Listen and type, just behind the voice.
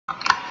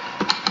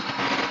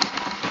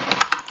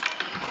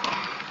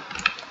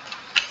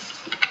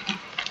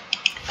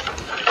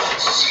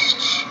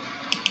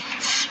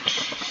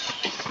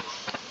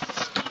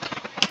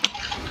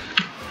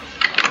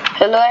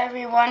Hello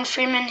everyone,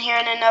 Freeman here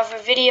in another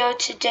video.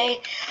 Today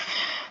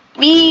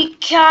we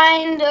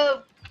kind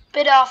of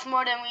bit off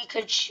more than we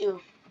could chew.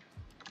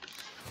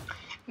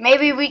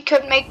 Maybe we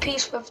could make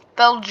peace with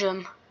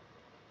Belgium.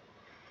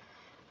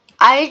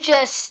 I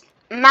just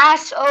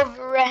mass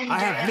overran I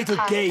have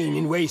little gain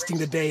in wasting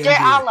the day their in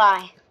here.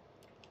 ally.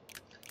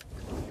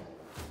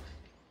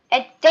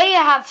 And they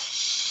have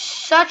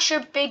such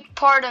a big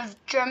part of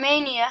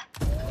Germania.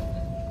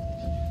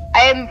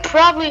 I am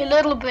probably a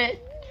little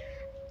bit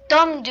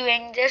dumb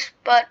doing this,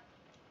 but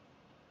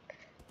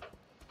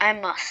I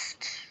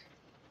must.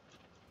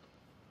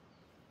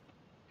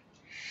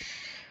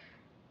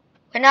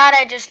 If not,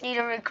 I just need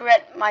to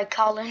regret my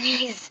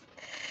colonies.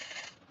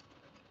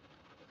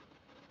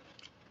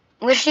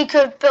 Wish he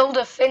could build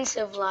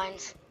offensive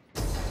lines.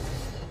 God,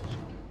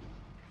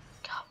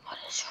 what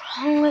is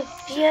wrong with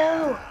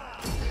you?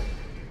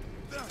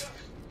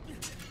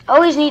 I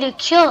always need to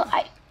kill.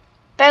 I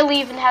barely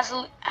even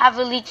have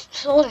elite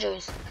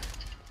soldiers.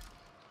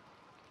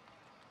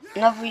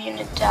 Another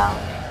unit down.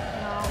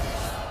 No.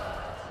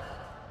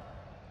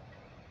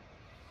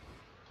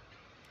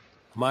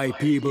 My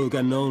people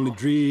can only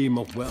dream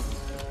of wealth.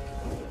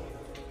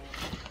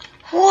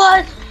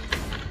 What?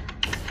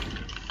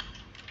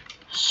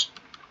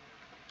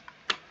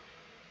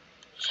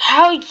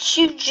 How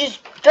you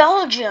just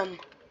Belgium?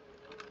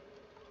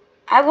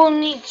 I will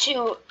need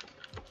to.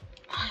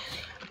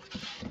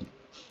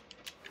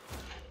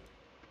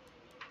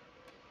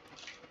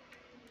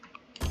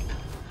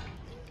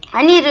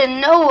 I need to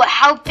know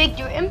how big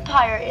your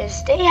empire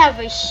is. They have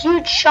a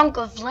huge chunk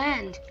of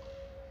land.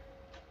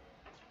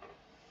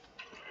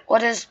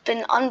 What has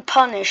been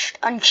unpunished,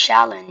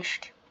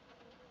 unchallenged.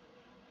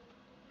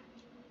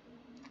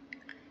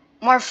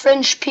 More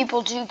French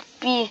people to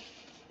be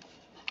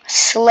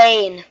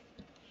slain.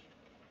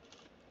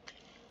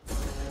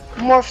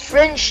 More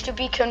French to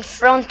be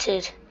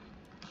confronted.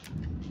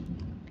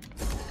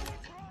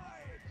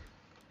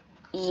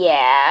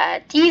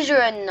 Yeah, these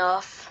are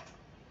enough.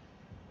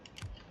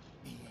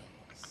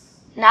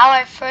 Now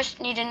I first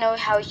need to know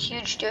how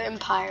huge their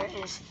empire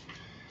is.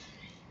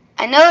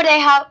 I know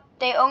they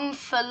own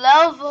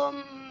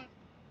Philelvum,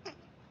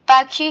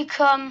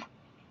 Bakicum,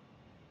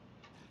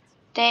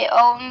 they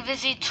own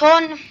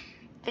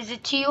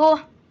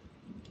Visitio.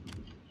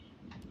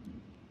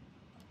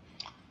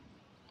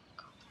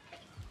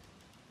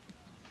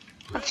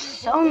 I have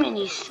so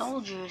many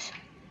soldiers.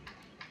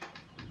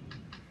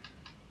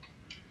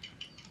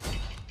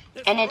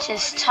 And it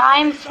is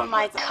time for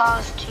my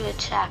cause to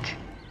attack.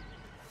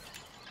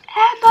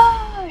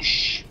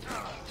 Ambush!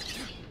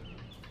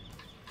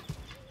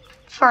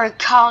 For a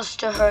cause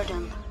to hurt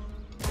him.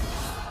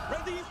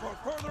 Ready for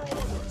further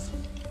orders.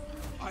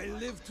 I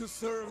live to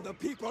serve the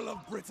people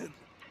of Britain.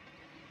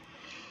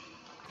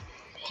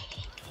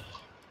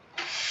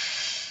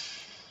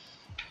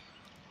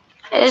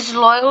 His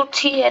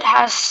loyalty, it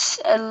has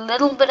a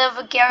little bit of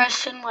a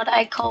garrison, what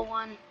I call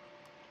one.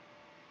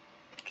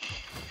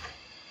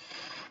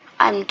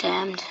 I'm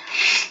damned.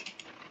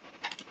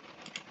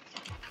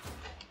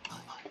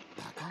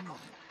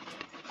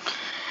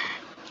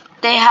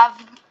 They have...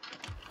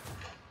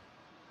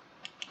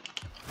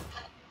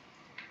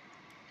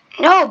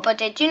 No, but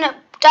they do not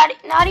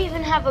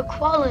even have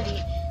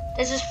equality.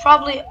 This is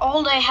probably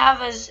all they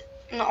have as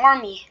an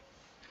army.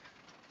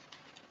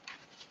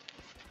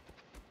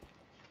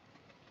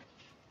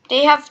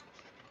 They have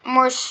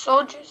more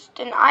soldiers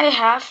than I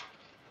have.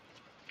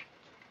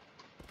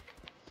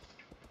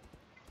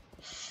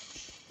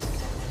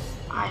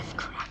 I've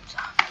crapped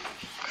up.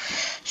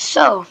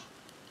 So,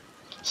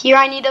 here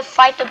I need to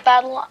fight the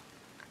battle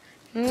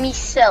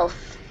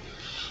myself.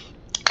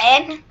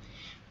 And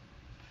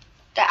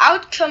the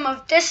outcome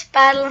of this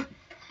battle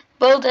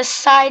will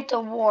decide the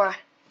war.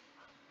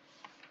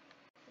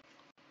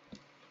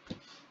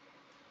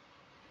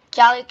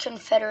 Gallic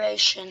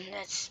Confederation.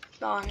 That's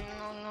no.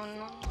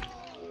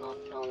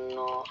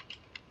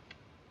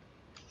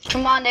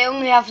 Come on, they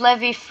only have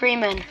Levy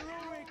Freeman.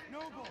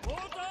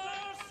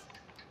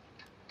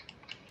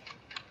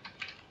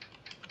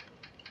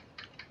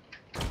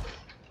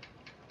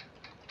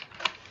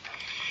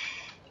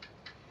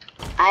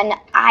 And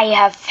I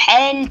have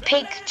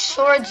hand-picked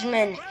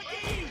swordsmen.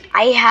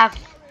 I have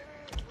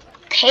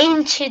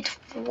painted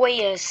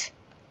warriors.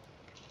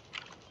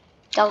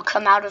 They'll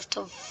come out of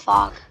the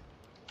fog.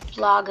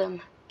 Flog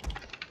him.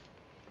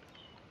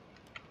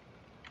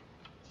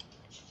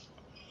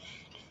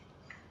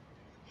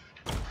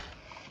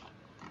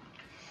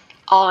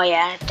 Oh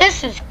yeah,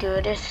 this is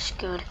good. This is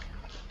good.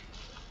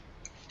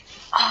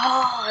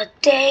 Oh,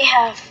 they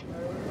have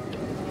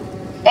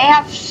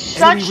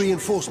such a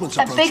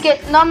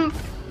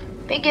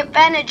big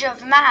advantage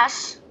of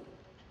mass.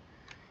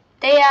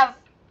 They have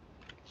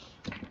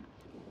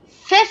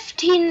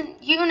 15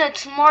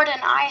 units more than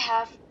I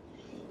have,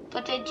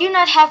 but they do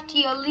not have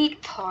the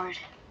elite part,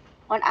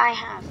 what I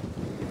have.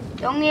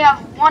 They only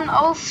have one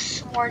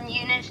oath-sworn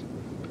unit,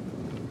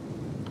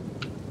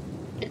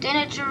 but then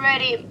it's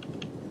already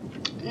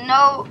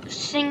no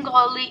single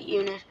elite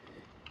unit.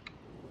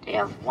 They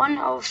have one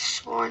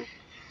oath-sworn,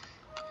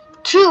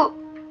 2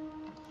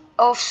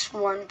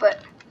 Oathsworn, but...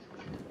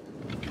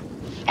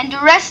 And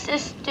the rest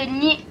is the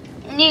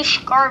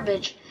niche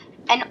garbage.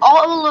 And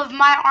all of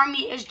my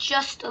army is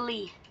just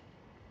elite.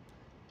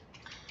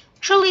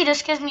 Truly,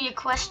 this gives me a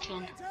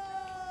question.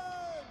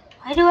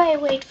 Why do I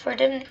wait for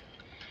them?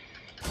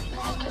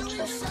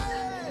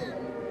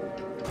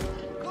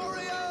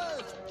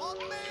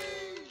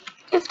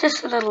 Give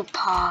this a little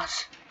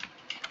pause.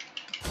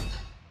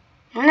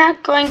 I'm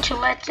not going to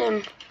let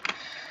them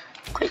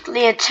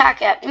quickly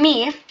attack at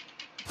me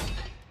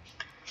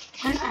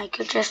when I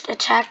could just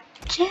attack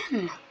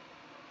them.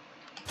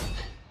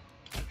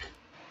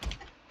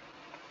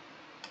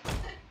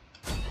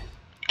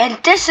 And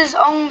this is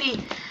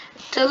only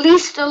the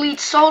least elite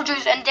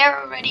soldiers, and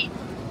they're already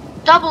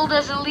doubled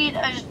as elite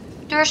as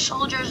their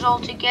soldiers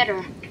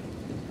altogether.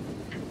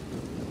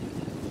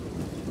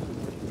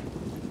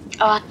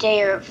 Oh,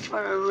 they're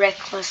for a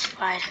reckless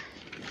fight.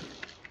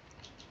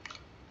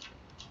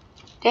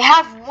 They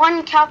have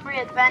 1 cavalry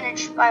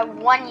advantage by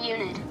 1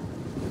 unit.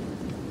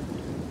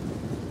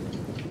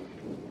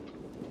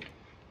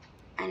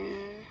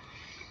 And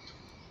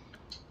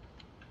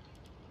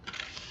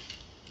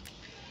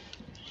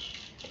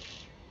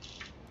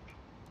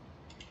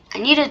I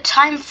need a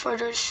time for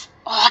this.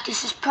 Oh,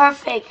 this is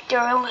perfect.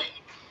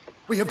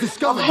 We have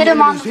discovered hit the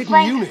him on enemy's the hidden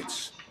flank.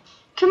 units.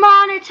 Come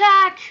on,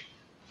 attack!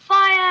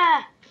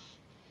 Fire!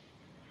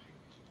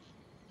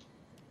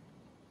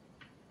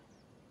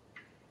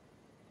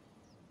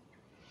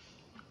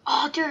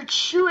 Oh, they're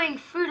chewing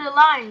through the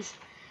lines.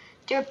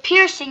 They're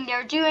piercing.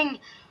 They're doing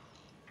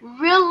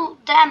real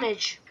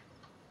damage.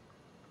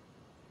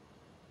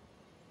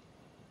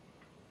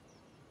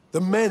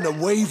 The men are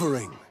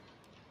wavering.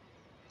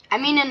 I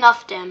mean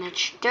enough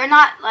damage. They're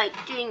not like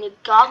doing a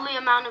godly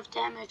amount of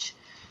damage,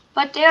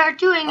 but they are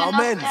doing Our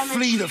enough men damage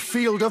flee the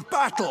field of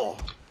battle.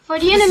 for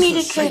the This enemy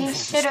is to a shameful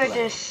consider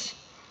display. this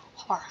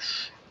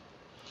harsh.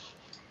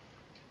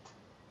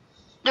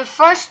 The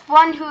first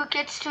one who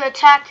gets to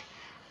attack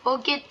will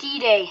get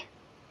D-Day.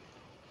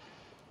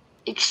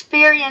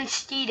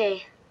 Experience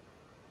D-Day.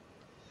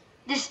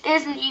 This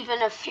isn't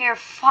even a fair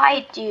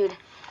fight, dude.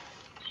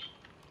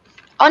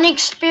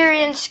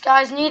 Unexperienced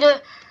guys need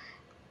to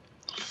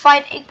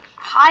fight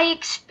high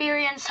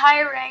experience,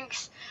 high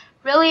ranks,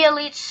 really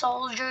elite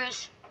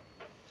soldiers.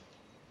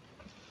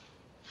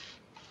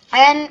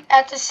 And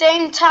at the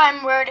same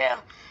time, we're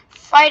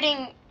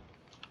fighting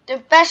the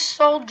best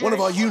soldiers. One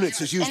of our units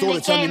has used in all the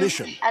its game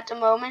ammunition. at the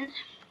moment.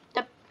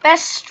 The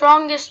best,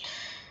 strongest,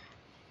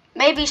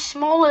 maybe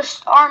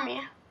smallest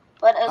army,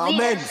 but elite. Our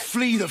men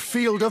flee the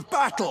field of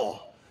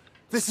battle.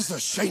 This is a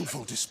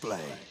shameful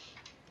display.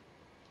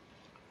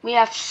 We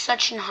have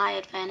such a high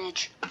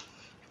advantage.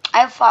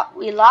 I thought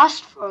we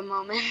lost for a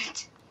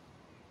moment.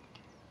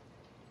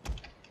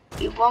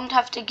 We won't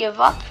have to give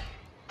up.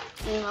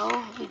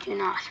 No, we do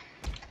not.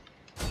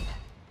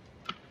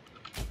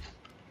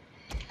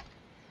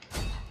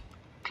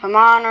 Come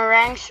on, our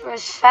ranks are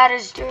as fat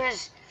as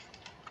theirs.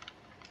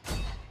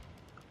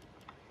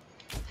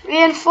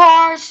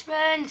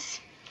 Reinforcements!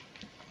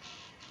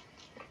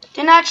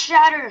 Do not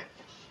shatter.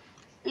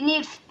 We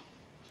need...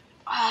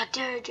 Ah,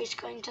 they're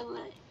just going to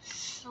lay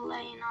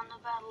slain on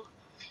the battlefield.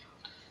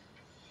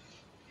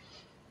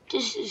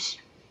 This is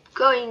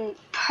going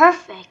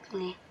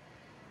perfectly.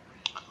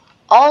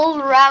 All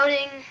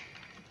routing.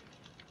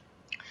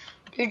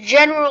 The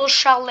general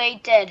shall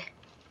lay dead.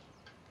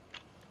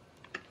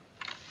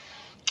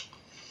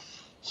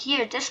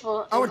 Here, this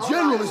will... Our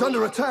general is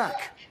under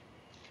attack.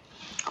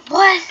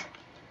 What?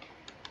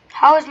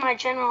 How is my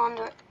general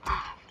under...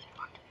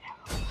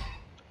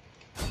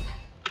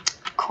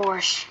 Of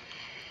course.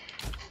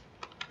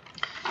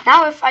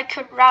 Now if I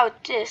could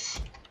route this.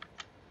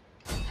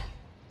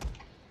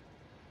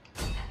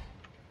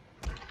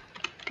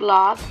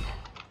 Blob.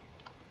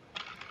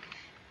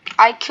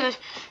 I could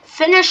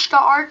finish the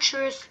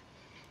archers,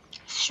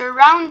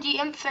 surround the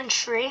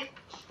infantry,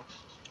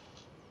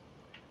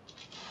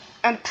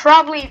 and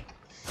probably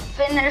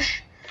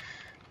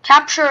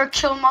capture or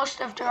kill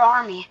most of their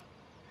army.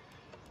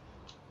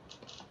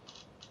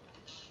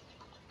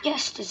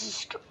 Yes, this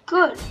is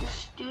good. This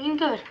is doing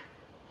good.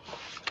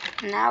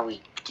 Now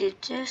we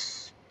did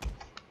this.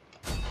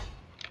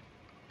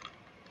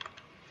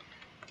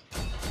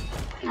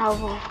 Now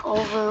we'll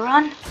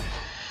overrun.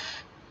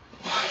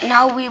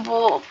 Now we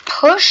will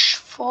push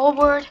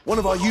forward. One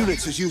of our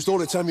units has used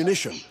all its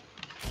ammunition.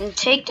 And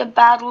take the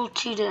battle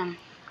to them.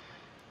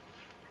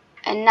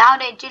 And now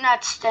they do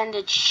not stand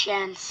a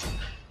chance.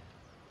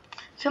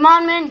 Come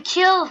on, men,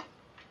 kill!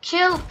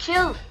 Kill,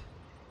 kill!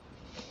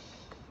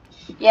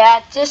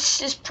 Yeah,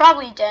 this is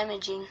probably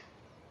damaging.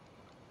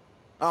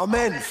 Our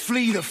men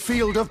flee the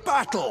field of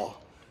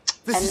battle.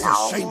 This And is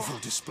now- a shameful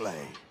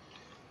display.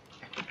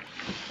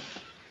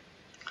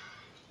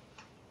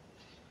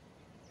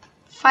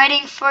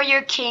 Fighting for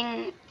your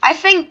king. I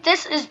think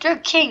this is their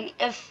king.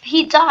 If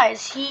he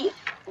dies, he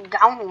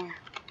gone.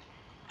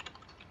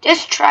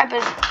 This tribe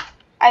is...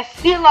 I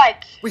feel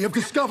like... We have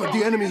discovered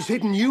the enemy's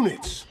hidden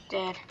units.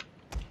 Dead.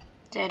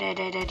 Dead, dead,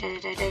 dead, dead,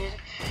 dead, dead, dead.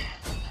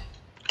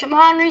 Come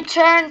on,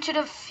 return to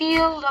the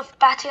field of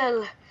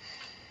battle.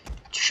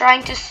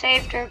 Trying to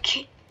save their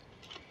king.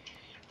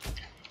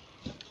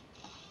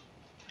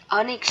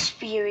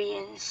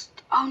 Unexperienced.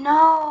 Oh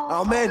no!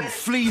 Our men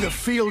flee the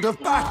field of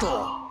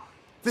battle.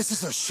 This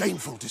is a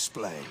shameful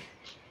display.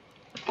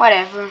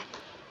 Whatever.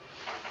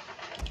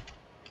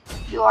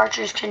 You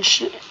archers can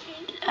shoot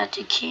at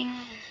the king.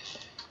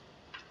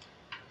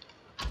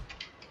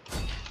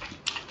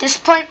 At this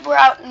point, we're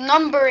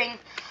outnumbering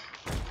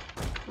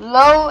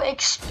low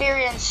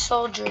experienced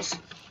soldiers.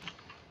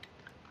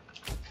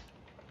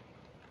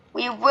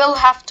 We will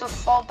have to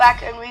fall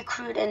back and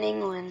recruit in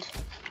England,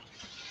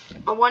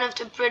 on one of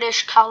the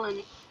British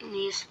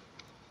colonies.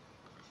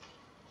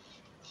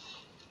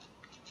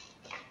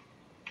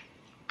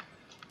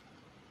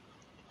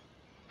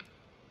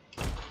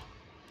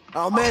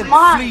 Our men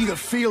flee the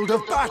field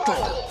of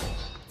battle.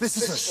 This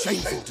is a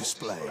shameful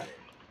display.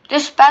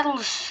 This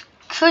battle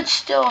could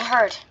still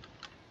hurt.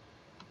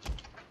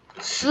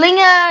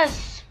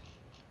 Slingers!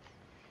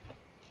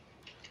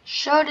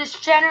 Show this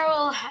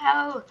general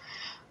how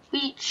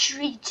we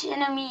treat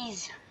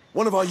enemies.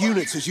 One of our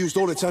units has used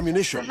all its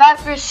ammunition.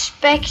 Without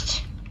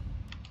respect.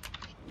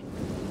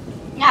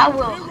 Now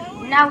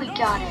we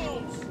got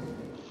it.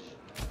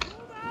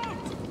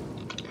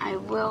 I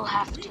will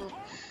have to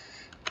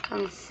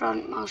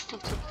confront most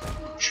of the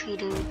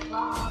retreating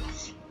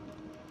blobs.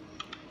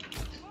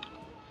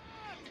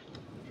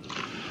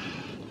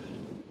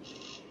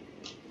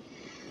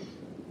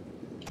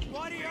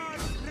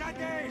 Warriors,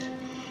 ready!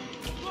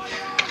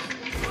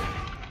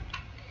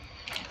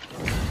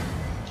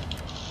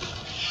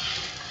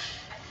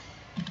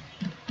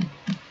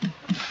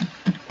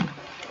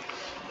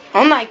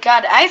 Oh my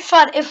god, I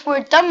thought if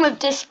we're done with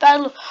this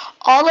battle,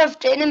 all of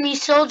the enemy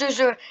soldiers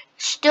are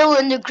still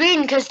in the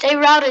green because they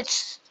routed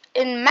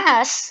in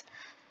mass.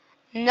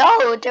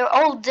 No, they're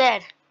all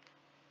dead.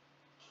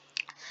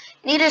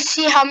 Need to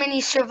see how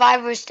many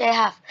survivors they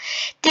have.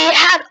 They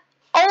had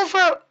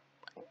over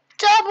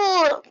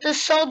double the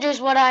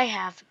soldiers what I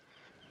have.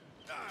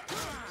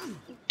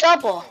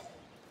 Double.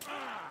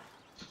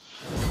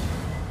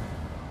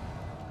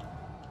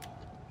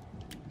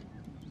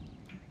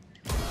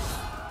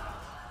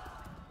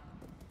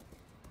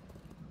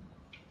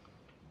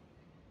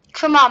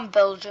 Come on,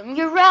 Belgium,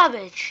 you're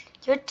ravaged.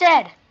 You're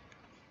dead.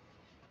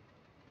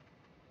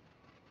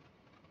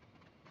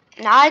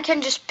 Now I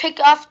can just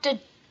pick off the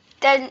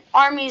dead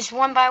armies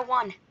one by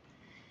one.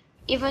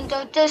 Even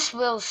though this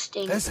will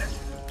sting.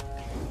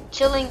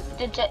 Killing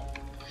the dead.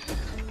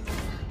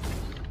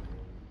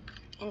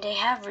 And they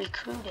have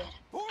recruited.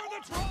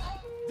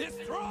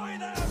 Destroy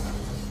them!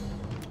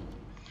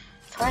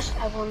 First,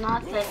 I will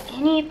not let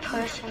any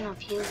person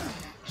of you.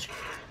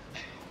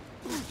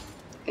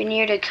 You're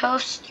near the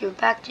coast, you're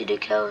back to the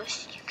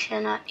coast, you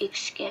cannot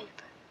escape.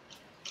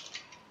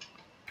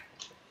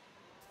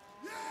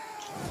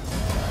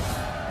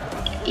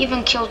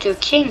 Even killed your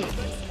king.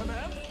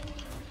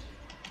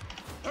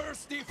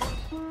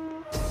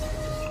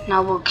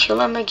 Now we'll kill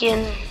him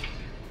again.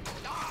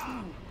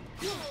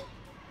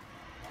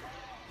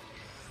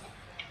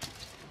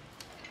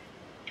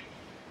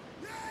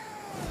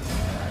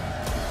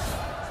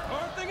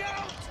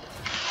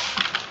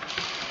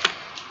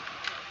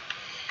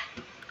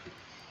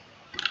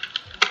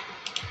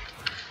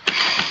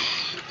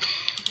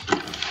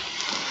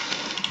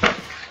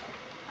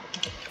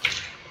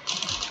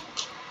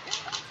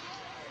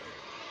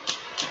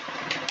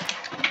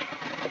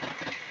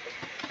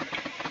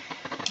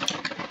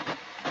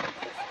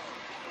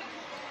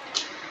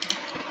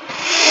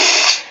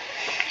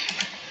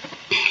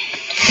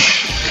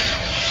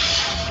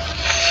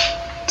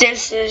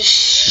 This is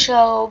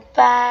so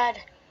bad.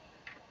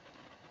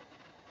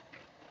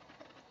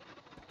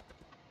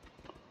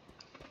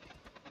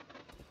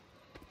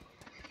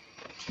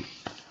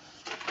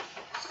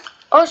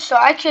 Also,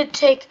 I could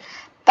take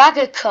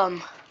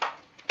Bagacum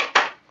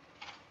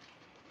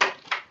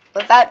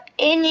without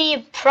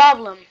any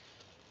problem.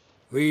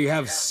 We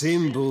have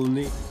simple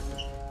need.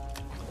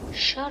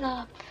 Shut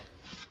up.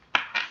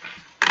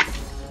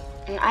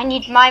 And I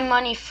need my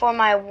money for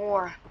my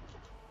war.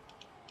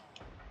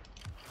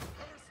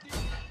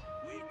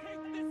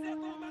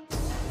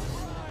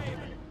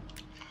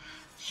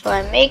 So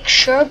I make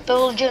sure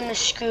Belgium is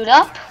screwed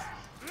up.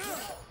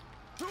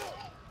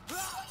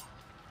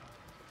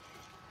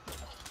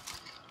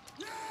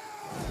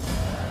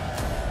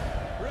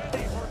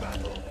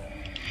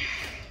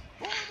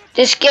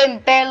 This game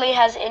barely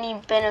has any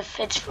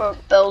benefits for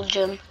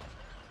Belgium.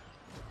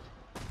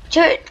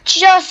 You're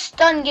just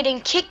done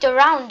getting kicked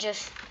around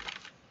just...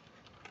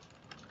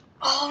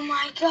 Oh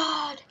my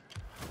god.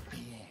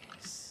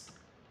 Yes.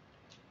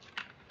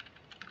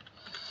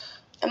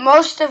 And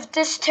most of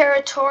this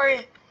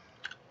territory...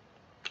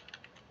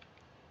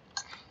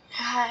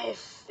 I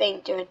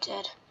think they're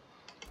dead.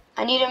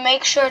 I need to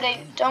make sure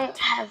they don't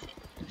have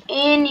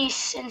any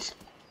sense...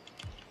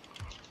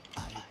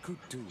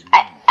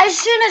 as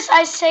soon as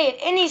I say it,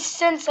 any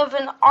sense of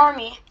an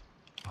army,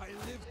 I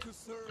live to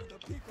serve the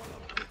people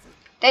of Britain.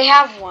 they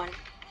have one.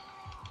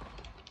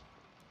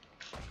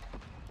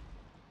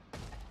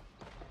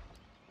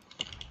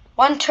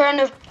 One turn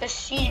of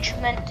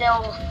besiegement,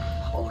 they'll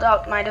hold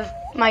out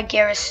my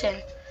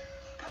garrison.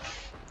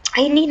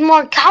 I need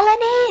more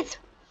colonies!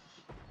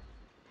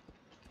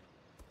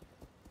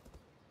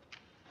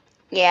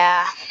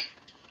 Yeah,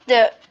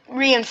 the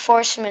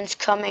reinforcements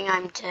coming,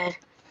 I'm dead.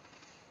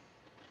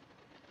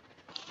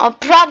 I'll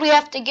probably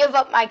have to give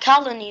up my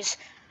colonies.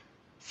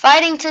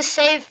 Fighting to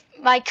save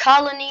my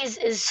colonies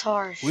is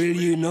harsh. Will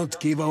you not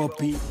give our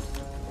people?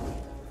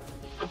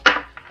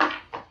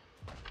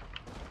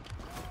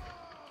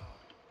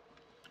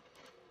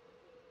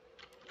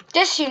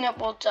 This unit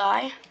will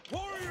die.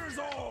 Warriors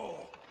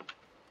all!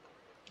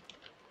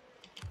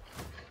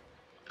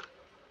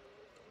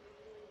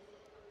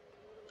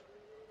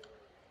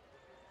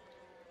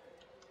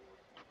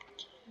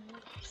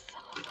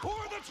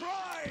 For the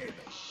tribe!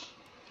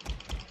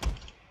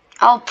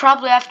 I'll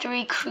probably have to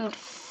recruit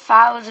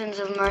thousands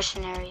of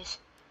mercenaries.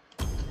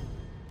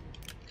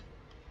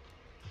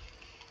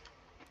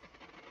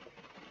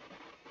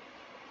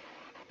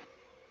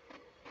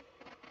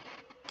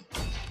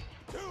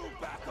 To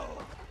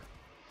battle!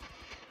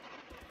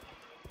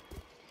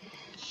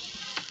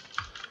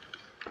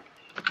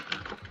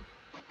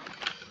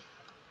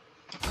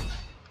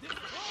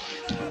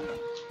 Destroy them!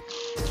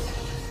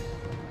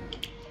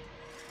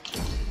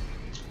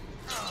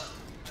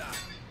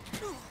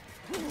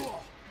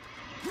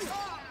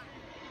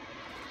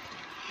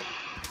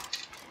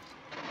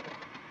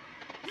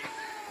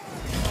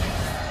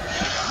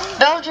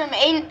 Belgium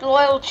ain't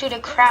loyal to the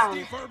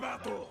crown. For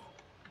battle!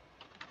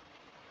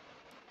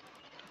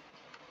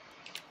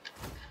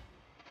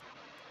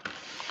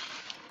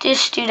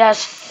 This dude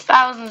has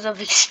thousands of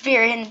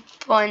experience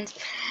points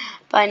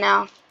by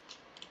now.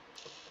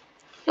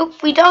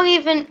 Nope, we don't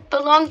even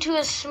belong to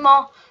a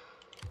small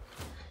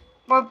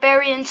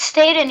barbarian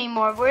state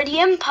anymore. We're the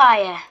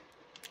Empire.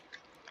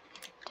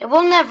 They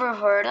will never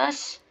hurt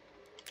us.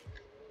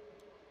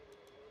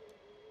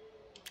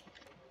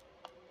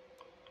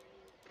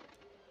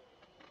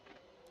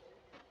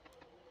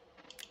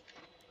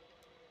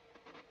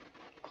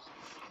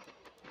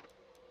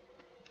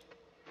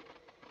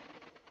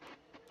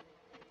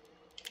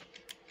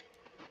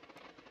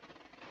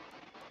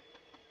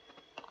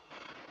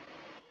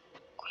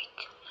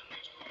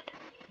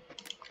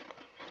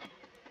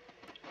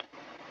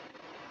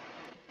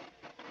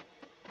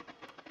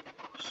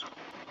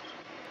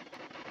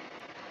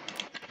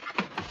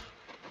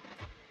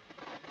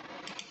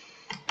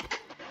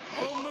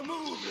 On the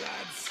move,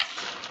 lads!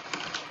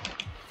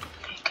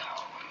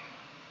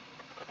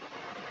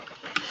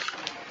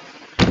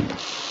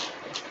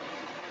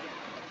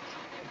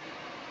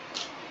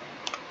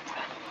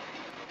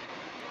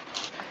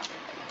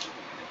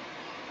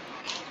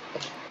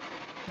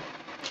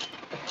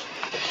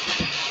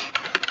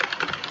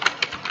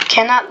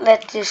 Cannot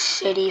let this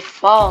city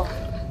fall.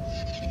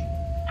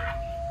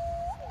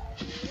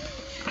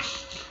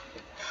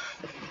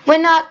 We're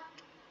not.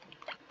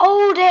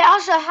 Oh, they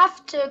also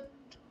have to.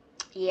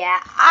 Yeah,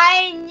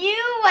 I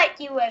knew what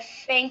you were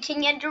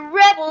thinking, and the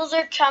rebels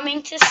are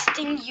coming to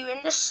sting you in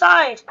the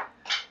side.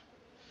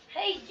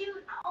 Hey,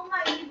 dude, how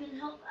might even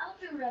help out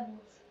the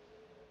rebels?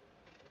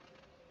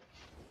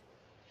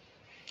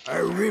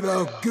 A river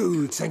of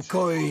goods and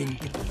coin.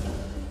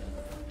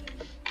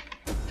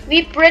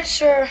 We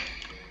Brits are.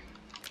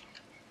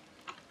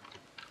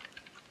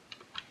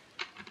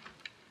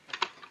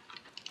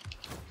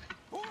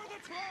 For the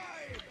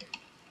tribe!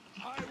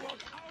 I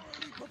want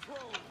hourly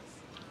patrols!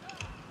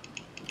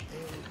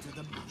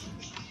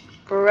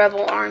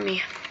 Rebel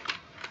army.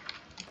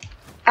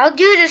 I'll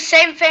do the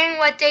same thing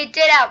what they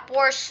did at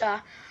Warsaw.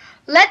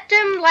 Let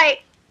them,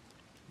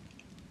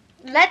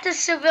 let the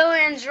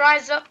civilians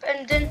rise up,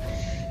 and then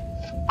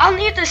I'll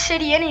need the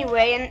city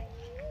anyway, and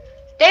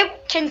they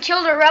can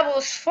kill the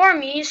rebels for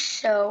me,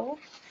 so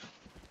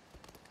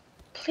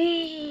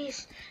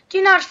please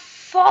do not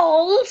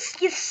fall.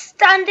 You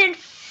stand and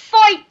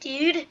fight,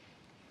 dude.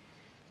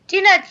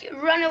 Do not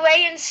run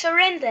away and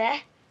surrender.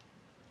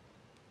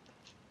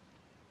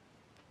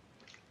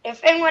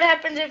 And what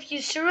happens if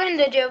you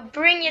surrender? They'll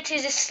bring you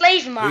to the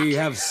slave We market.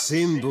 have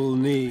simple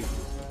need.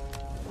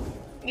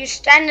 You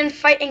stand and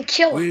fight and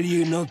kill Will them.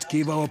 you not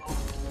give our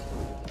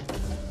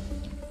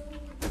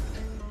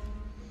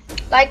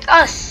Like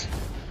us.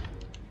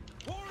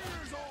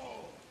 Warriors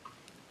all!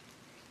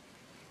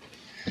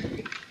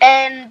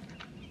 And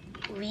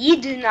we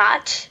do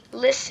not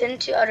listen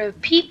to other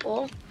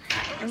people.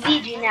 And we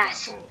do not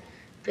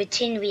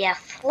pretend we are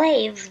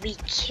slaves. We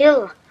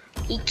kill.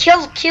 We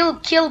kill, kill,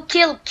 kill,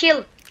 kill,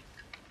 kill.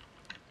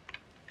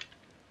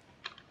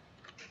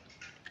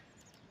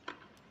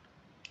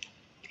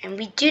 And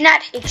we do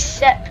not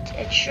accept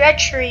a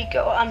treachery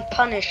go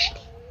unpunished.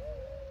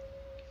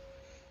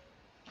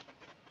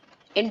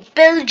 In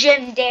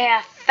Belgium there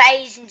are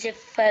thousands of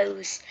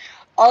foes.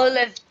 All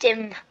of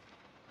them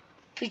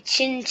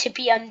pretend to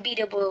be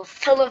unbeatable.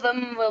 Some of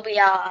them will be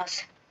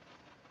ours.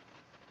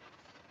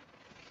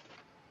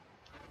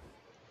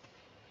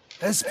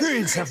 The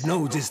spirits have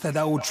noticed that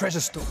our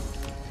treasure store.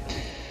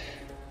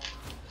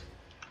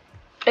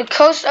 The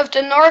coast of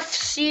the North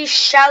Sea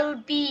shall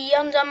be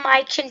under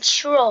my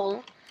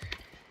control.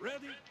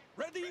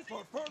 Ready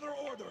for further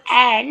orders.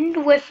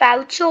 And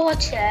without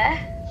water,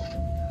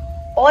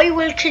 I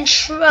will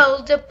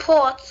control the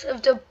ports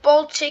of the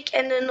Baltic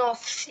and the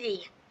North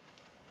Sea.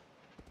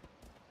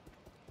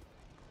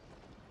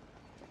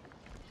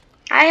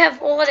 I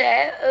have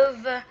order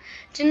over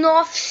the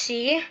North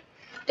Sea,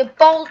 the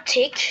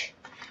Baltic,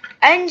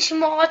 and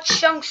small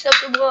chunks of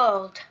the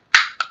world.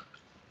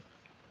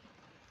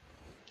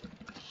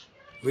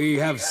 We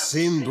have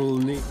symbol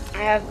need.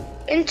 I have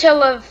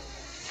intel of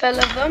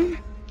Philipum.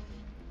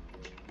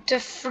 The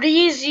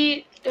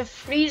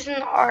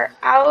Friesen are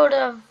out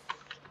of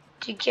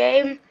the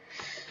game,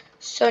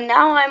 so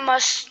now I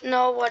must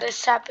know what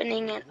is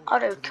happening in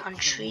other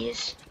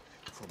countries.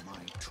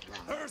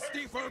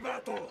 Thirsty for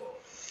battle.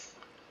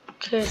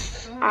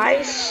 Because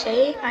I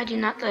say I do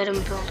not let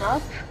them build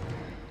up.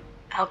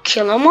 I'll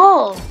kill them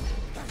all.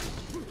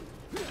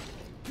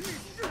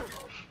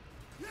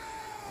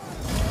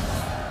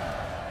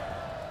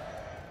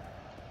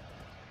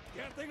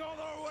 Getting on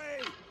our way.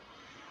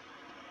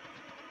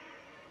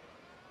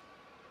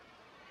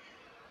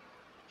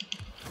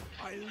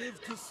 I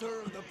live to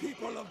serve the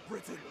people of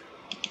Britain.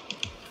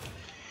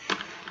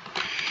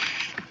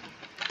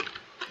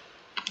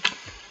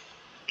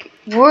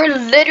 We're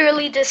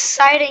literally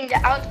deciding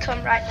the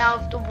outcome right now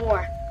of the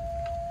war.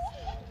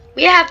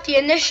 We have the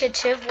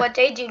initiative, what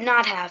they do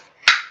not have.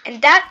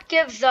 And that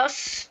gives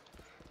us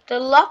the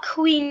luck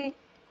I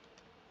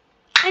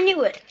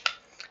knew it.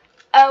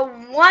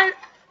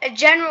 A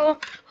general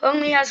who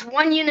only has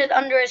 1 unit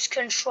under his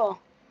control.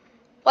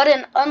 What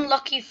an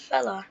unlucky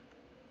fella.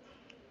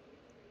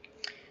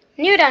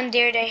 Knew down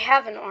there they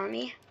have an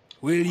army.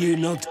 Will you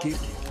not keep?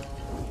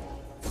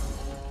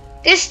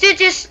 This dude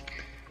just...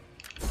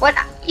 What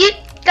you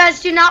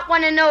guys do not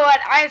want to know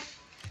what I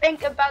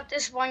think about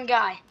this one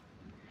guy.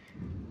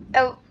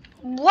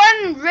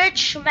 One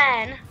rich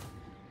man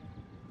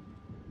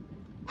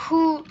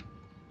who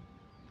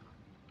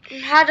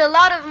had a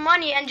lot of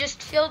money and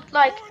just felt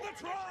like,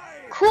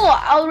 cool,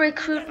 I'll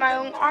recruit my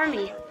own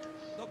army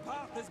The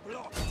path is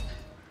blocked.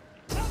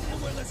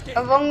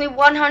 of only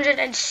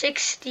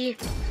 160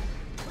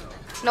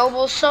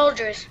 noble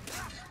soldiers.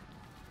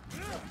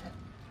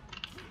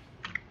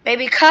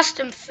 Maybe cost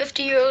him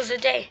 50 euros a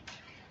day.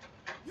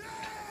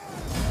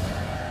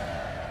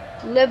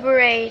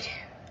 Liberate.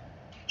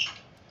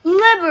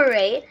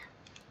 Liberate?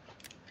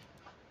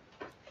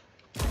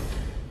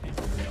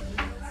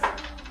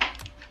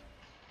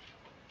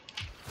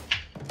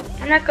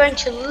 I'm not going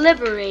to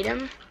liberate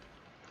him.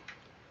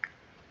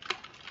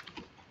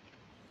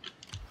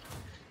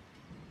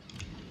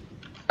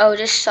 Oh,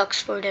 this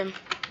sucks for them.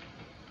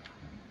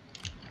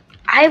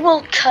 I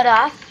will cut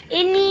off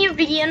any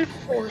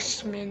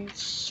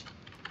reinforcements.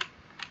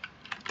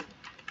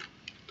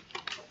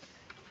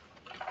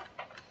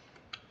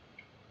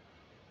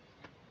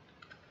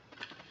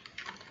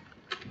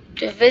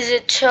 The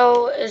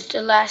Visito is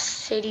the last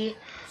city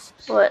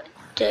what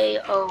they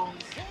own.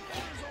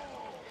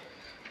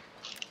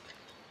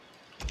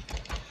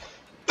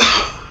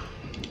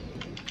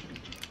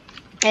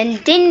 And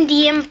then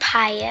the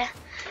Empire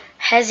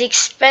has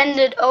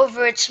expanded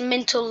over its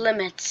mental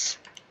limits.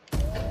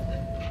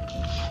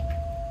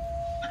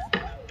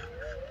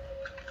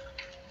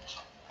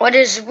 What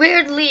is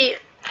weirdly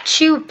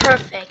too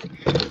perfect.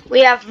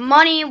 We have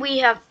money, we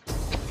have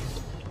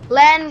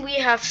land, we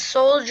have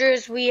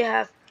soldiers, we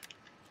have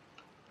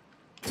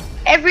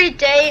every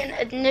day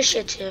an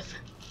initiative.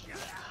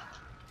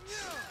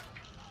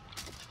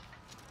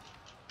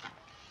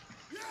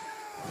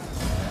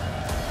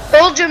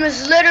 Belgium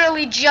is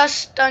literally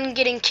just done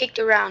getting kicked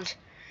around.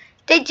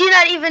 They do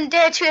not even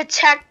dare to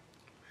attack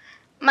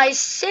my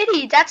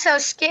city. That's how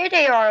scared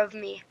they are of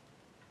me.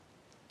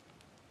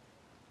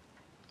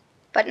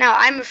 But now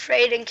I'm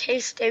afraid in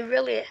case they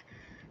really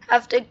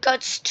have the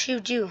guts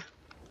to do.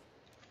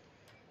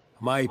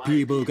 My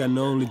people can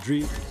only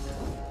dream.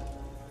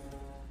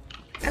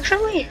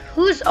 Actually,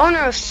 who's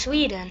owner of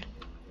Sweden?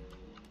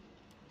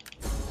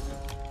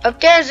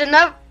 Up there's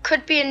enough,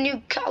 could be a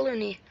new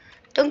colony.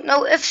 Don't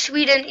know if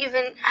Sweden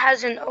even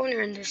has an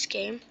owner in this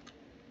game.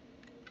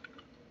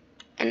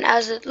 And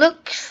as it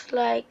looks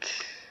like...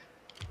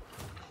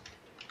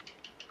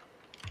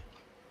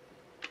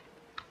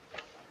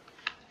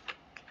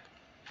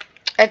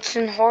 it's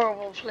a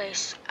horrible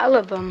place.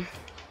 Alabama.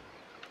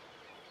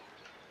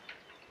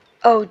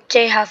 Oh,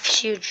 they have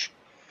huge...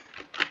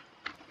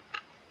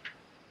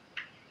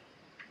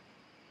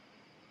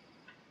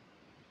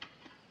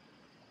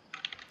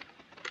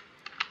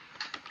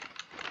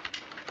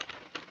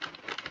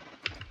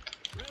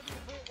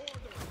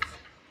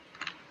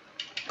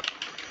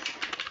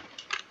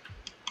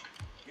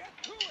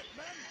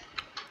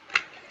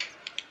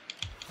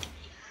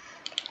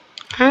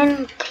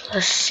 And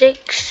plus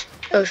 6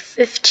 or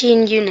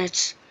 15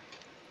 units.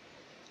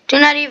 Do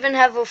not even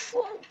have a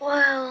full...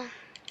 well...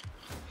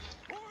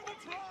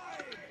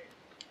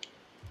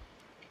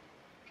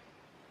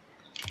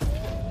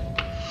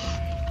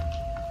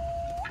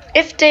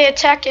 if they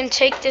attack and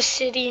take the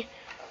city,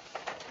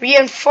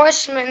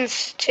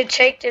 reinforcements to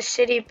take the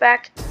city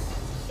back.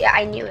 Yeah,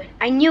 I knew it.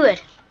 I knew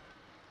it.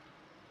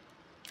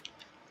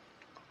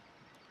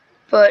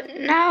 But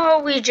now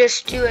we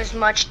just do as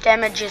much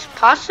damage as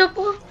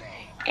possible,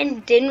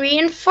 and then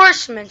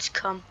reinforcements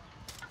come.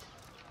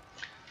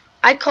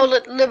 I call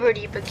it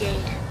Liberty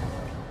Brigade.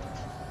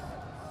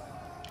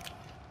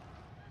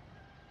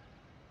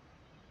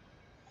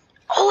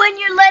 Oh, and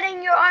you're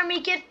letting your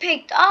army get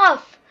picked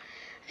off.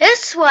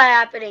 This is what's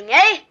happening,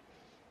 eh?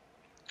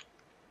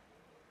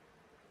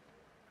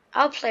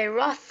 I'll play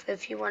rough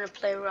if you want to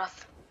play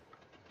rough.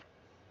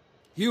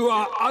 You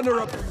are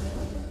honorable.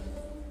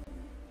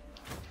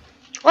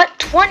 What?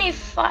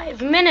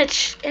 25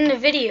 minutes in the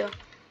video.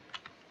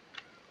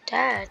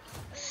 That's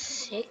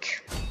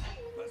sick.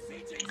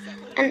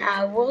 And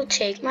I will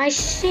take my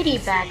city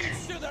back.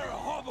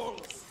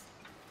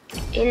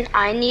 And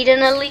I need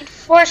an elite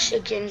force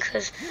again,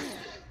 because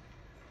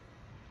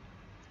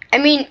I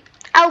mean,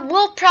 I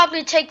will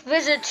probably take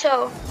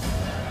Visito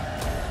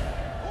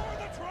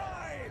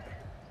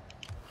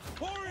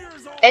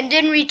and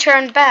then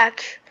return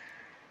back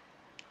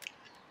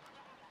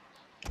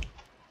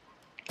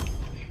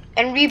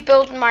and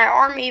rebuild my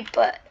army,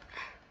 but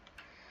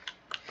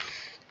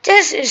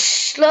this is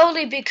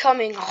slowly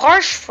becoming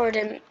harsh for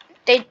them.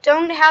 They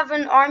don't have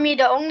an army.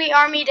 The only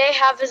army they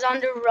have is on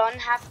the run,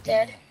 half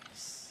dead.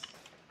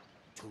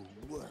 To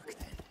work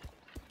then.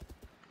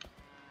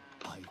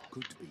 I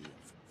could be of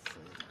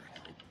further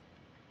help.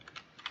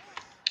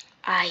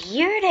 Ah,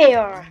 here they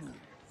are.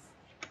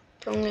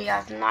 They only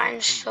have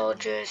 9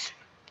 soldiers.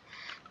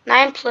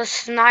 9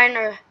 plus 9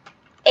 are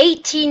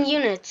 18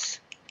 units.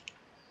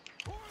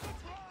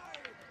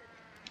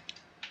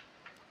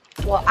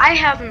 Well, I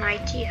have an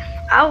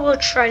idea. I will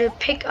try to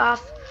pick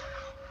off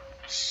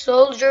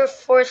soldier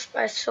force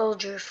by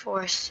soldier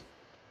force.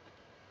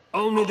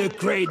 Only the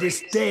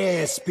greatest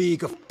dare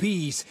speak of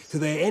peace to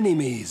their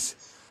enemies.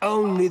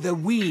 Only the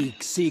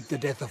weak seek the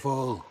death of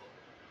all.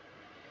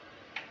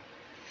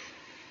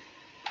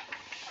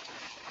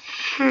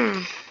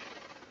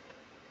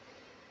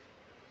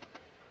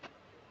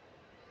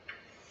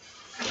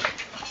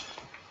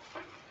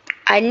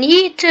 I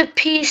need the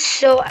peace,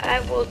 so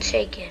I will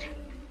take it.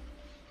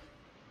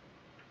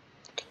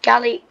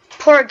 The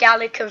poor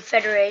Gallic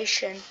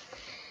Confederation.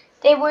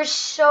 They were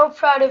so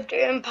proud of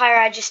their empire,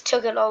 I just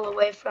took it all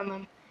away from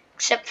them.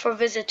 Except for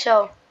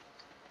Visito.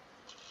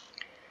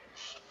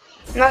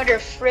 Another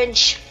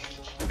French.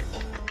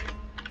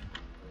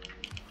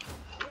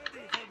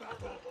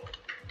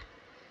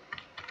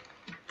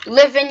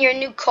 Live in your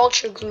new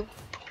culture group,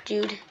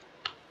 dude.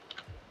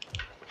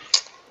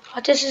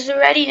 Oh, this is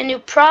already a new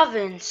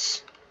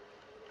province.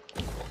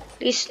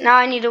 At least now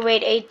I need to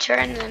wait 8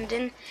 turns, and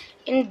then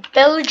in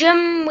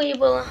Belgium we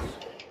will...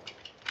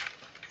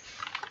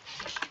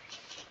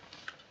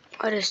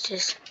 What is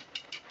this?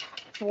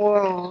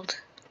 World.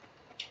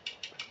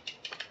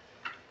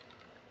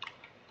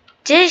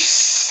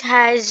 This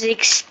has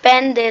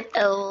expanded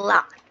a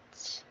lot.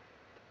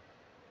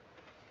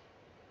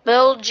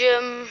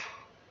 Belgium,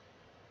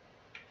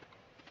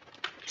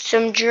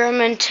 some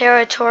German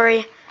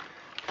territory,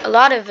 a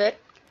lot of it.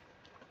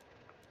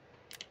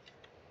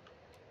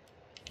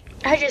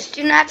 I just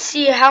do not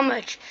see how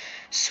much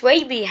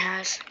Swabie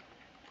has.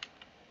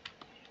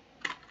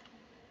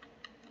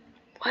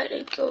 Why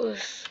it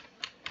goes?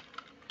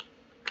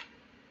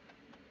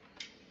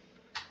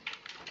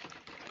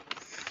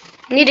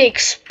 Need to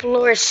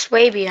explore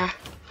Swabia.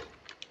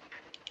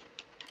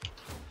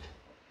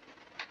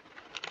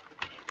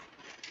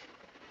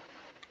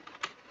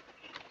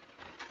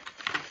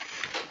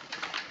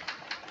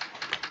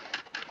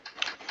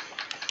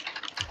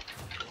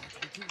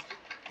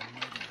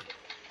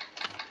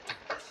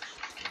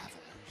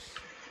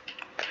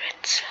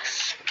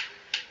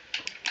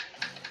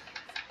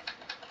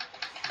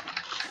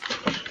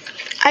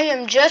 I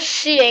am just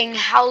seeing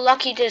how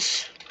lucky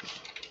this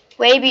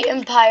Wabi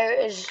Empire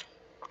is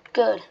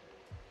going.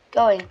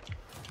 Hail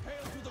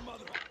to the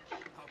mother.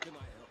 How can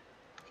I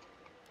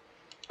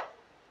help?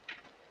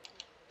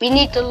 We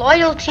need the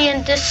loyalty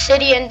in this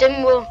city, and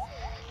then we'll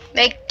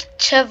make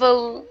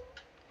several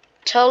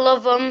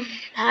of them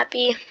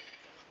happy.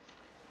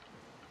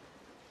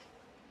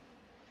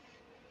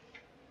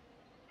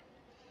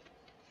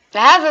 I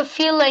have a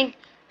feeling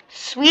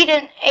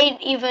Sweden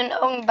ain't even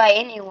owned by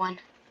anyone.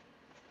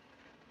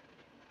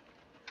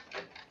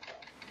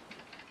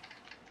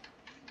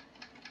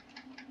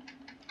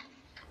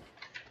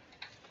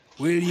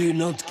 Will you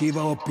not give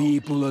our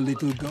people a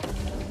little go?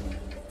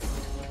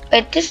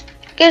 But this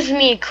gives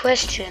me a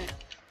question.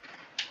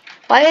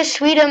 Why is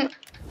Sweden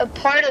a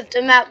part of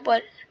the map,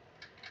 but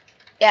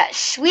yeah,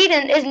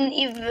 Sweden isn't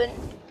even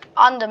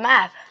on the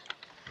map?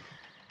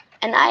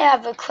 And I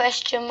have a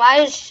question, why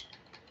is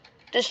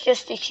this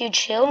just a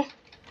huge hill?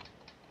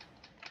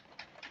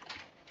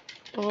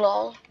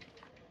 Lol.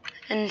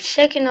 And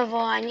second of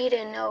all, I need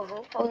to know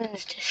who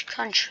owns this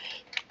country.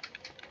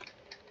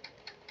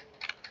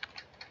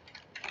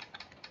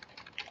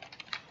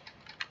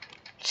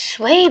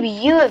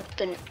 Swaby,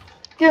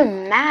 you're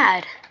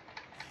mad.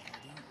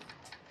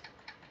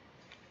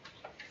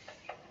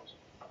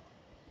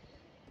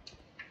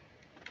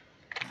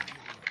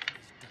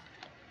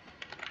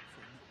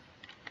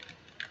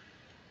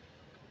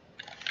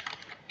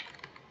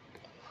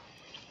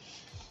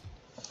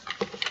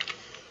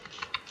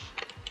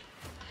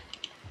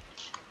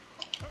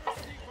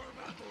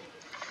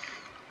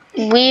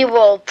 we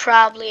will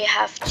probably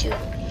have to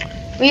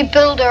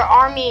rebuild our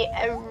army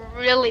a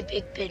really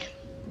big bit.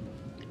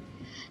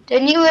 The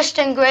newest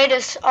and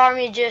greatest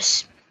army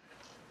just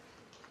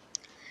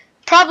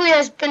probably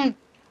has been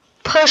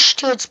pushed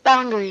to its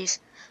boundaries.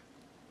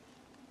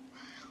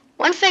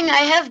 One thing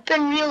I have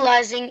been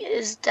realizing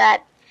is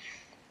that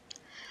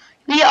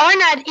we are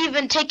not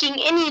even taking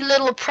any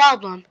little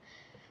problem.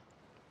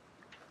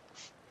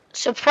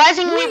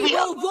 Surprisingly, We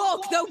will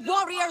walk the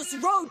warrior's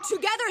road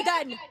together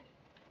then!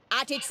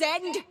 At its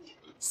end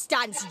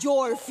stands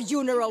your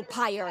funeral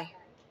pyre.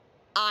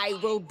 I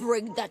will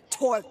bring the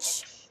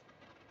torch.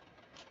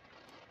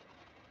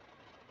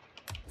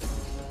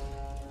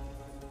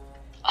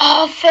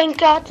 Oh, thank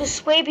God the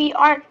Swaby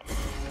aren't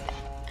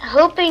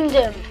helping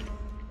them.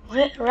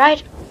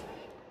 Right?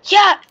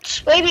 Yeah,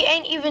 Swaby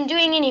ain't even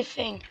doing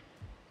anything.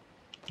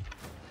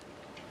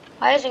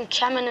 Why isn't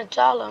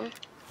Kamanadalum?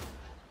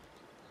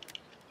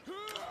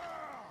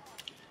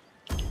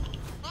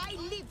 I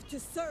live to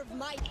serve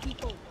my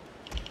people.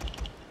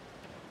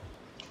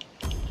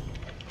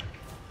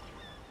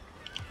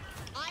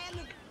 I am...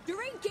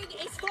 Drinking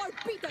is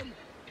forbidden.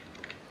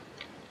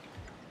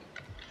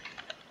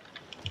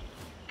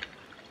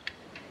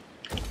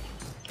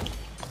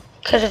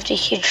 Because of the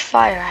huge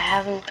fire, I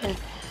haven't been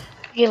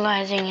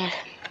realizing it.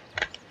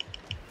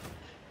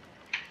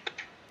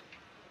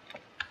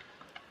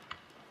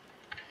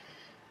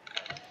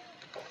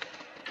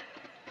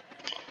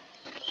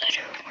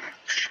 Letter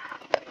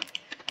workshop.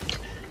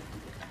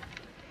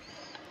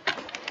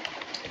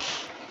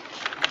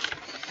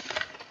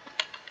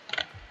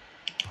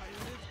 I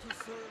live to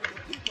serve the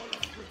people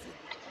of Britain.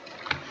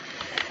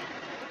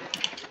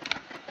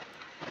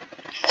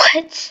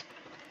 What?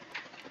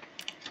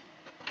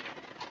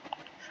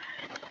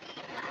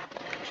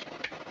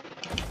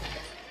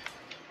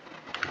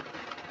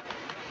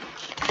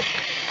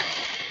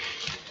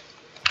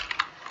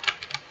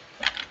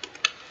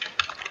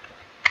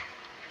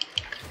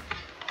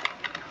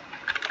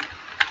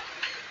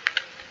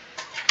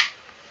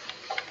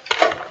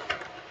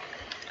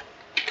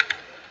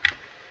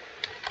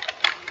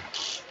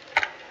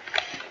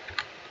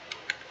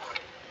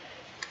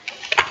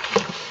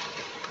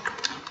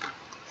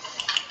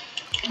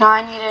 Now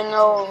I need to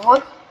know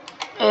what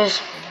is...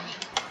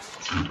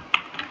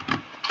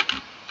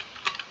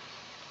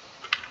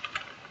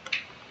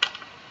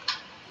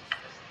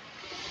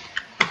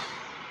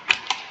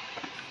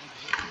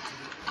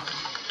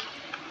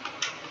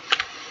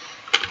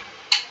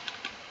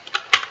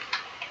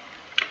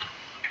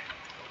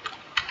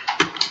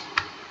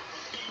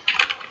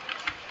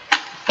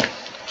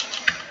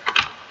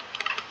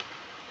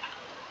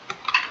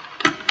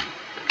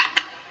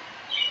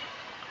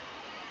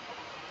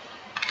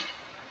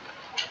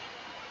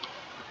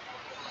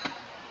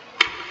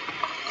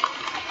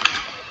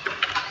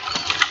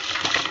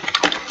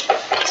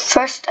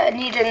 First, I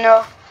need to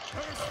know,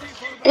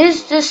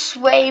 is this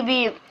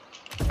Swaby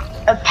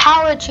a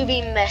power to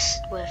be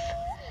messed with?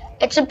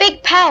 It's a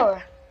big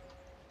power.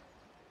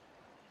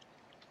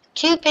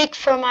 Too big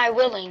for my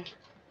willing.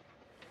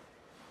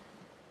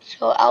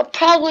 So I'll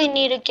probably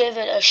need to give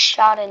it a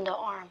shot in the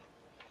arm.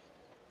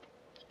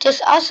 This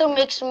also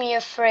makes me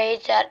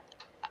afraid that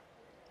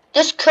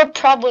this could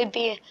probably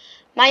be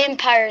my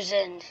empire's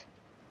end.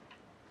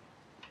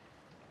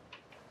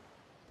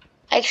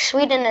 Like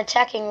Sweden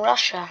attacking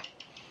Russia.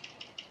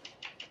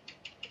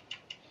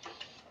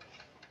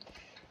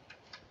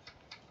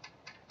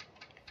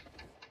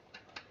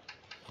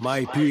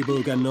 My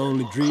people can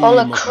only dream Call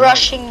a of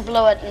crushing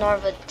blow at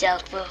Norva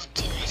dealt will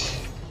do it.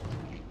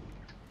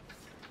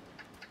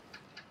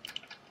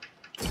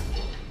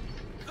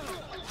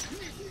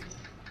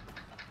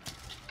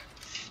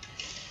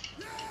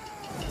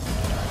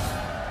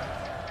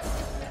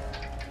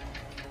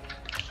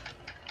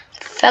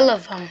 Fell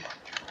of them.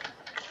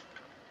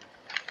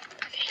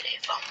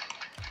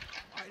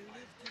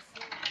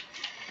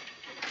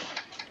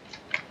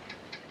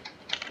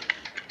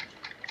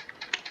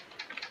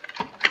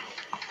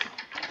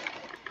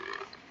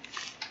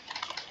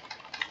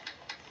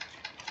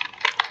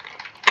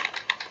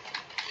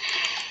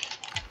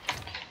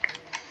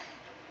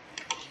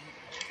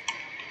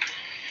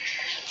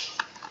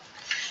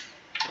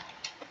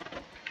 I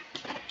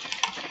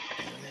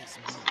live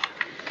to serve.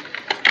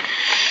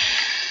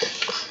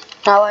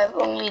 Now I've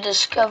only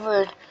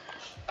discovered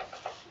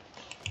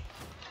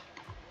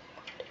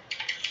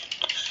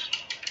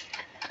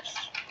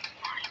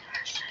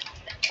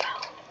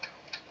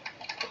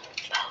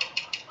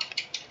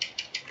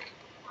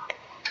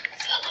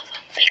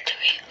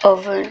victory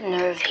over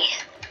Nervi.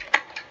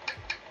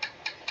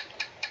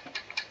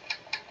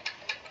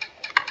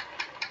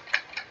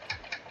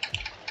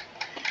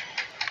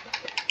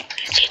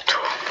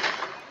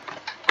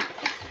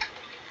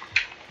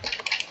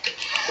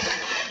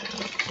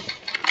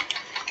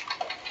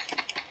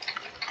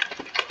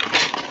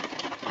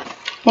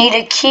 Need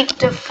to keep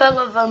the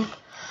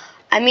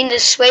the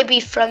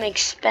Swaby from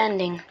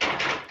expanding.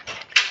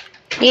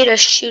 Need to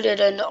shoot it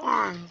in the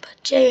arm, but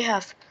they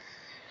have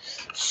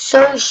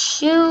so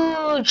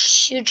huge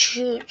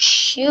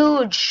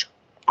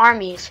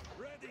armies.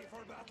 Ready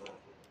for battle.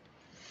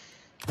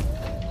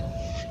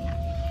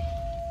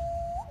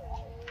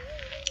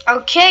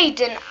 Okay,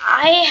 then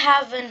I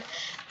have an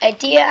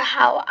idea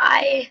how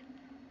I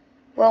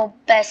will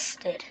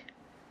best it.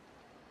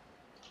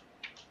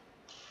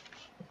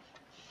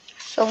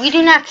 So we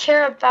do not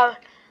care about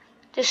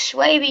the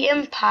Swabi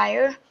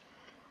Empire.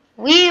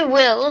 We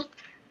will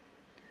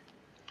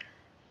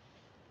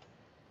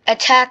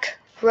attack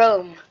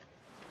Rome.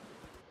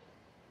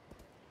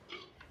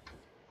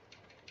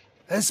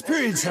 The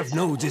spirits have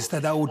noticed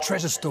that our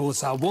treasure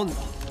stores are one.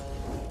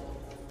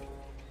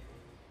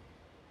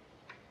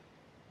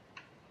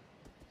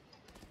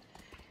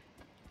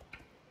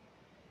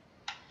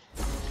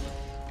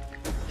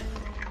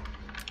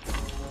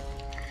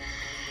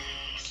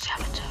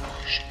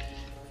 Sabotage.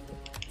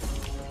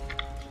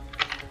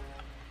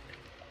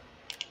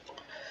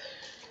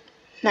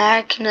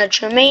 Magna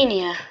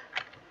Germania.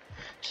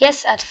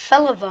 Yes, at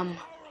Felivum.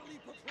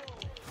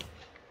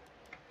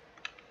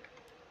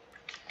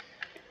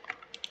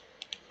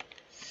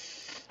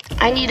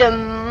 I need a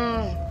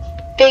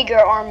bigger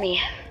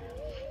army.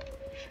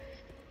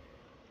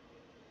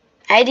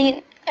 I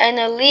need an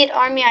elite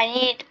army. I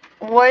need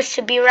wars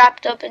to be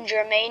wrapped up in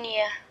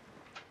Germania.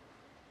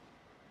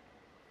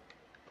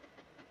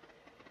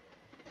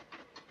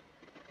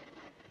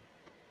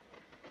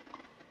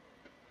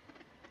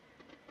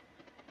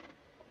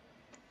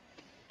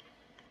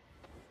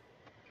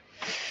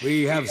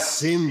 We have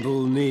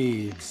simple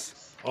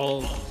needs.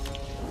 All.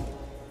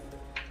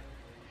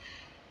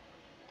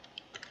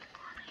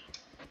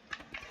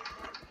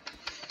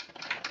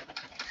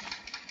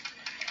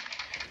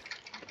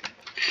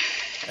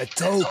 A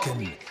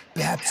token,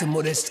 perhaps a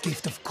modest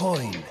gift of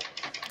coin.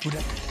 Would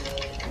I...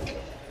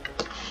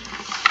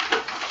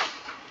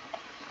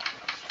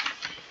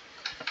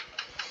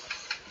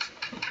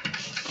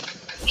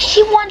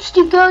 He wants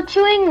to go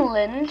to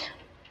England.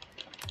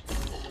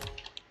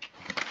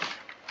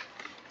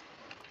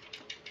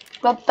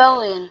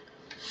 Rebellion.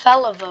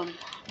 Felivum.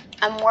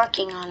 I'm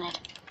working on it.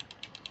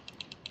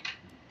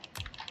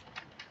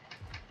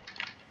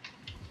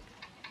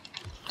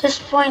 At this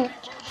point,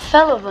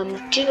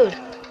 Felivum, dude.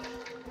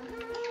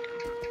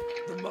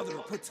 The mother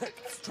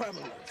protects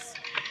travelers.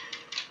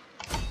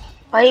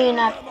 Why do you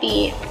not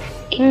be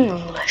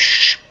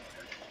English?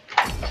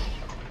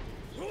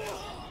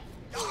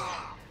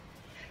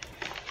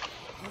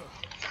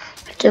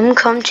 Let them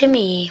come to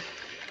me.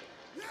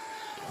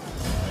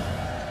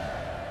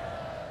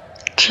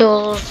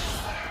 Kills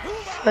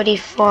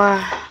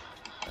 34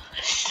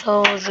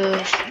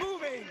 soldiers.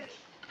 Moving.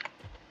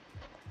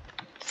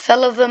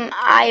 Felivum,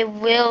 I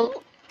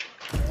will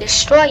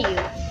destroy you.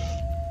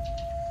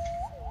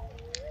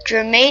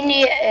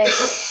 Germany is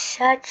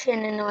such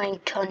an annoying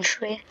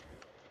country.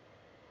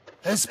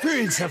 The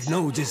spirits have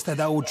noticed that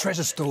our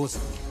treasure stores...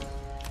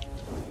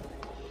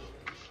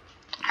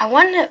 I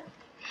want to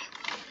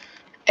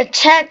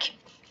attack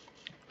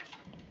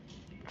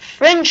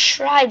French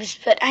tribes,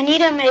 but I need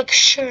to make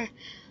sure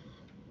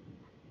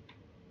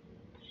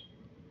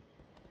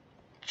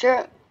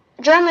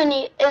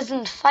Germany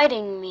isn't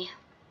fighting me.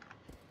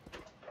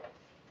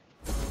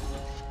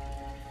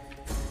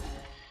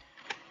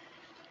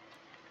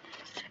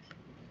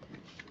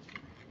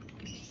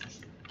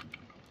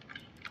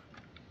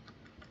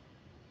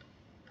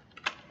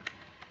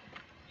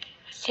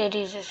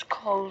 Cities is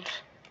cold.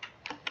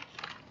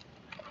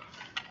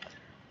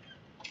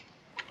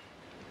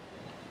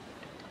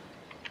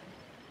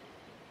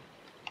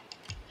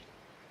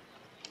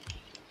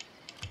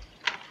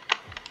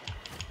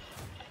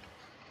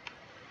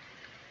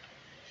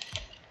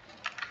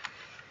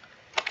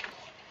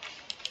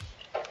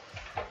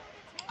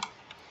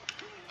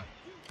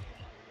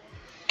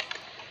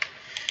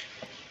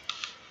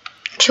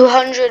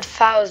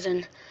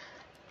 $200,000.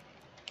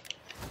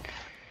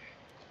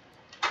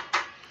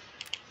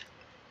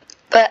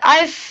 But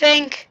I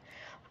think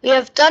we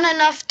have done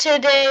enough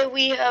today.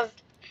 We have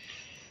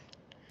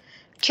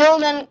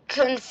killed and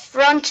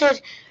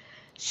confronted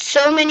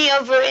so many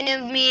of our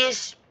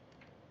enemies.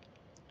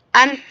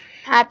 I'm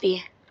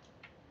happy.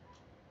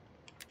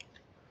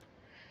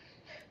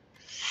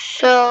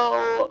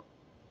 So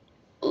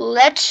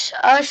let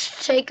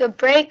us take a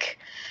break.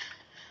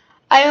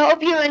 I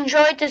hope you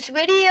enjoyed this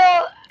video.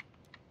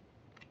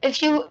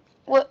 If you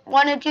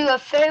want to do a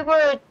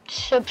favor,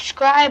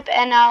 subscribe,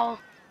 and I'll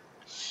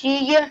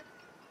see you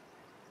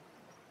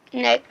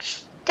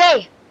next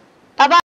day. Bye-bye.